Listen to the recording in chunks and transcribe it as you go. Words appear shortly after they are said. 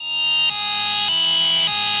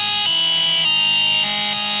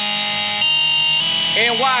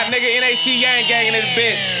NY, nigga, NHT Yang Gang in this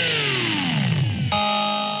bitch.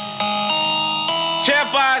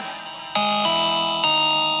 Chippass.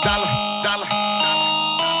 Dollar.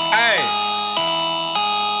 Ayy.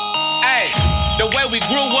 The way we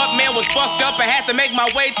grew up, man, was fucked up. I had to make my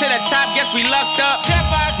way to the top, guess we lucked up.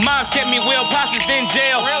 Chippass. Moms kept me well, pops was in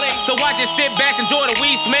jail. Really? So I just sit back, enjoy the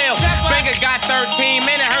weed smell. Chippass. Banker got 13,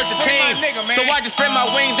 man, it hurt the team. Nigga, so I just spread my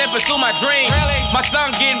wings and pursue my dream. Really? My son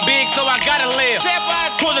getting big, so I gotta live.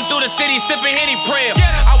 Chippass. Cruising through the city, sipping Henny Prep.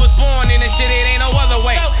 I was born in this shit, it ain't no other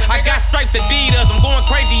way. I got stripes Adidas, I'm going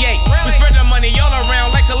crazy 8. Really? We spread the money all around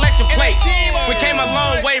like collection plates. We came a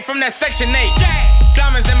long way from that section 8.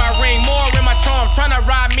 Diamonds in my ring, more in my charm. Tryna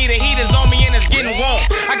ride me, the heat is on me and it's getting warm.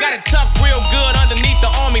 I got it tucked real good underneath the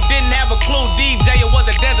army. Didn't have a clue, DJ, it was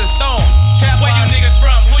a desert storm. Where you niggas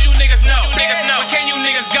from? Who you niggas know? Where can you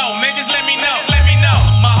niggas go? Man, just let me know.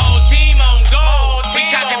 My whole team on go. We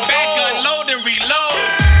cock it back, unload and reload.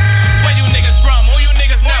 Where you niggas from? Who you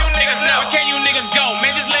niggas know? Where can you niggas go?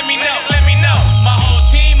 Man, just let me know. My whole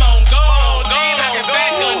team on go. We cock it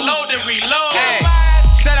back, unload and reload.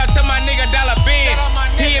 Shout out to my nigga Dollar Ben.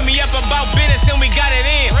 He hit me up about business and we got it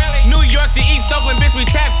in. Really? New York to East Oakland, bitch, we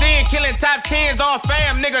tapped in. Killing top 10s, all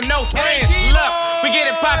fam, nigga, no friends. Look, we get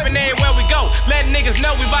it poppin' everywhere we go. Letting niggas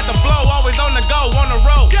know we bout to blow. Always on the go, on the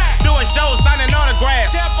road. Doing shows, signing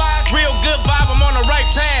autographs. Real good vibe, I'm on the right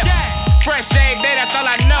path. Fresh shade day, that's all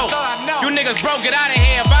I know. You niggas broke it out of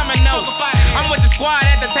here if I'm a nose. I'm with the squad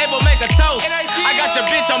at the table, make a toast. I got your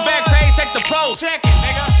bitch on back page, take the post. Check it,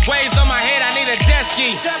 nigga. Waves on my head, I need a jet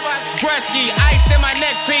ski. Gretzky, ice in my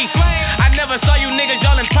neck piece. I never saw you niggas,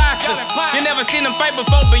 y'all imposters. You never seen them fight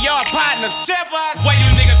before, but y'all partners. Where you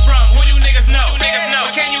niggas from? Who you niggas know?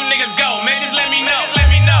 Where can you niggas go? Man, just let me know.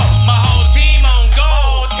 My whole team on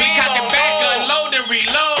go. We cock it back, unload and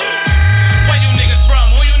reload. Where you niggas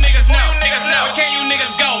from? Who you niggas know? Where can you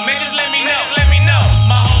niggas go? Man, just let me know.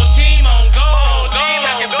 My whole team on go. We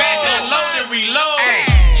cock it back, unload and reload.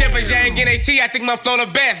 Chippass, Yang NHT, I think my flow the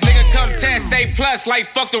best. Nigga come test, A+, like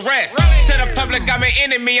fuck the rest. Really? To the public, I'm an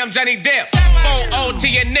enemy, I'm Johnny Depp. Phone O to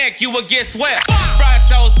your neck, you will get swept. Fried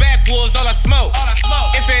toes, backwoods, all I smoke.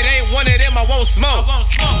 If it ain't one of them, I won't smoke.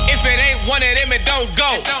 If it ain't one of them, it don't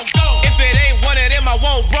go. If it ain't one of them, I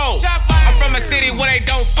won't roll. I'm from a city where they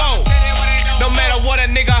don't fold. No matter what a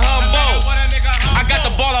nigga humble. I got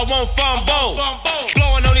the ball, I won't fumble.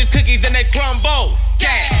 Blowing on these cookies and they crumble.